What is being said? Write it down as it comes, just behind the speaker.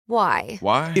Why?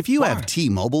 Why? If you have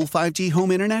T-Mobile 5G home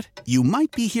internet, you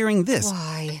might be hearing this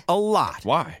Why? a lot.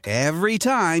 Why? Every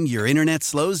time your internet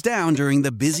slows down during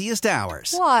the busiest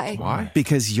hours. Why? Why?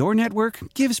 Because your network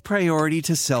gives priority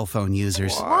to cell phone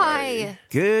users. Why?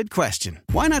 Good question.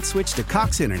 Why not switch to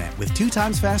Cox Internet with 2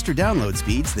 times faster download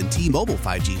speeds than T-Mobile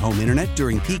 5G home internet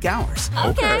during peak hours?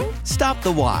 Okay. Stop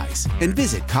the whys and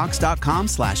visit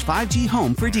cox.com/5G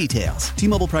home for details.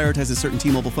 T-Mobile prioritizes certain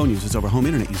T-Mobile phone users over home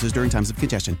internet users during times of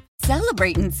congestion.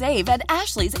 Celebrate and save at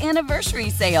Ashley's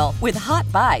Anniversary Sale. With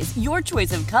Hot Buys, your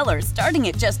choice of colors starting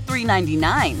at just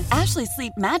 $3.99. Ashley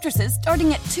Sleep mattresses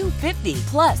starting at $2.50.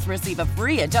 Plus, receive a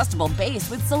free adjustable base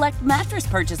with select mattress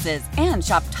purchases. And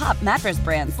shop top mattress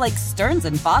brands like Stearns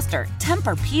 & Foster,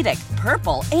 Tempur-Pedic,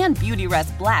 Purple, and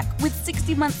Beautyrest Black with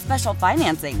 60-month special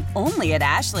financing. Only at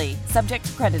Ashley. Subject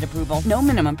to credit approval. No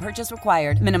minimum purchase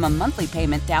required. Minimum monthly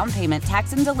payment, down payment,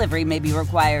 tax, and delivery may be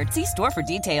required. See store for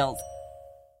details.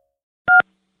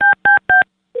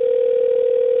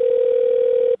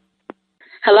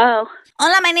 Hello.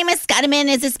 Hola, my name is Carmen.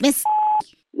 Is this Miss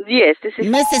Yes, this is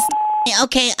Mrs.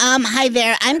 Okay, hi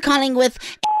there. I'm calling with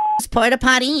Porta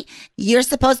Potty. You're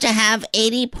supposed to have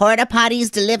 80 porta potties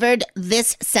delivered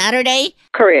this Saturday.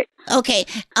 correct. Okay,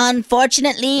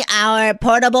 unfortunately, our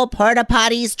portable porta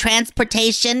potties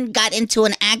transportation got into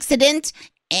an accident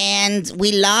and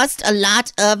we lost a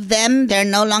lot of them. They're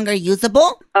no longer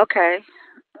usable. Okay.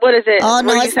 What is it? Oh, What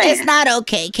no, are you it's saying? not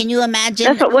okay. Can you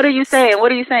imagine? What are you saying?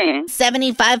 What are you saying?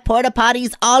 75 porta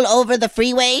potties all over the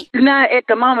freeway? Not at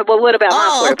the moment, but what about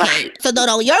my porta okay. potty? So,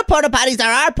 no, your porta potties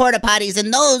are our porta potties,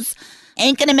 and those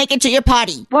ain't gonna make it to your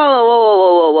party.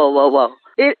 Whoa.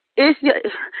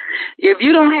 If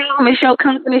you don't have them, it's your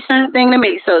company, same thing to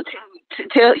me. So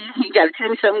tell you gotta tell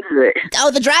me something good.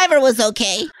 Oh, the driver was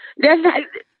okay, That's not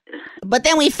but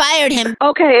then we fired him.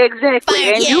 okay. Exactly,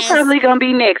 Fired, and you yes. probably gonna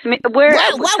be next. Why am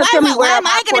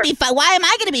I gonna be fired? Why am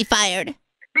I gonna be fired?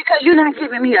 Because you're not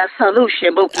giving me a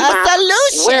solution. But A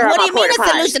solution? where What are do you my mean a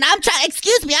porta potties? solution?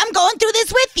 Excuse me, I'm going through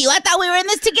this with you. I thought we were in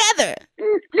this together.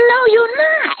 No, you're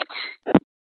not.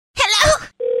 Hello?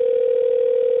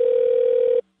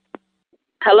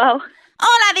 Hello.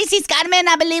 Hola, this is Carmen.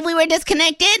 I believe we were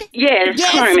disconnected. Yes,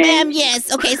 Yes, Carmen. ma'am,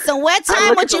 yes. Okay, so what I'm time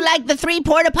looking would you for- like the 3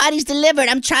 porta potties delivered?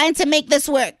 I'm trying to make this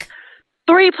work.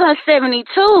 3 plus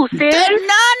 72, sis. No.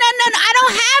 I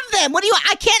don't have them.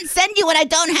 I can't send you what I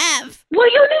don't have.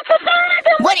 Well, you need to find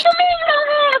them. What What do you mean you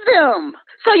don't have them?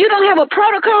 So you don't have a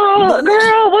protocol,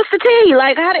 girl? What's the tea?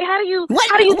 Like, how do you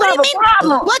solve a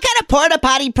problem? What kind of porta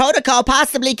potty protocol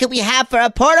possibly could we have for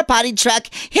a porta potty truck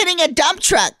hitting a dump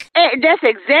truck? That's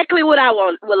exactly what I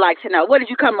would like to know. What did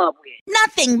you come up with?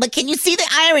 Nothing, but can you see the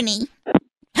irony?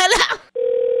 Hello?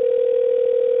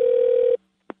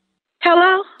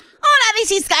 Hello? Hola, this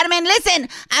is Carmen. Listen,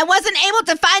 I wasn't able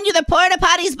to find you the porta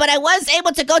potties, but I was able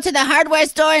to go to the hardware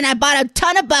store and I bought a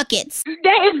ton of buckets.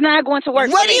 That is not going to work.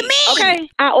 What for do you me, mean? Okay,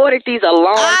 I ordered these a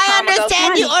long I time ago.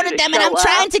 understand you ordered them, and I'm show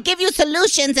trying up. to give you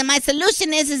solutions. And my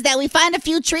solution is that we find a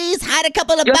few trees, hide a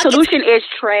couple of Your buckets. solution is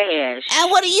trash. And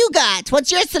what do you got?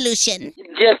 What's your solution?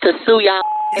 Just to sue y'all.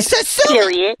 So sue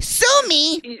Period. Sue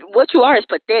me. What you are is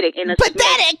pathetic and the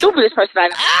Pathetic? stupidest person I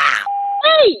know. Ah!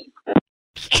 Hey!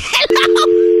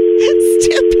 Hello?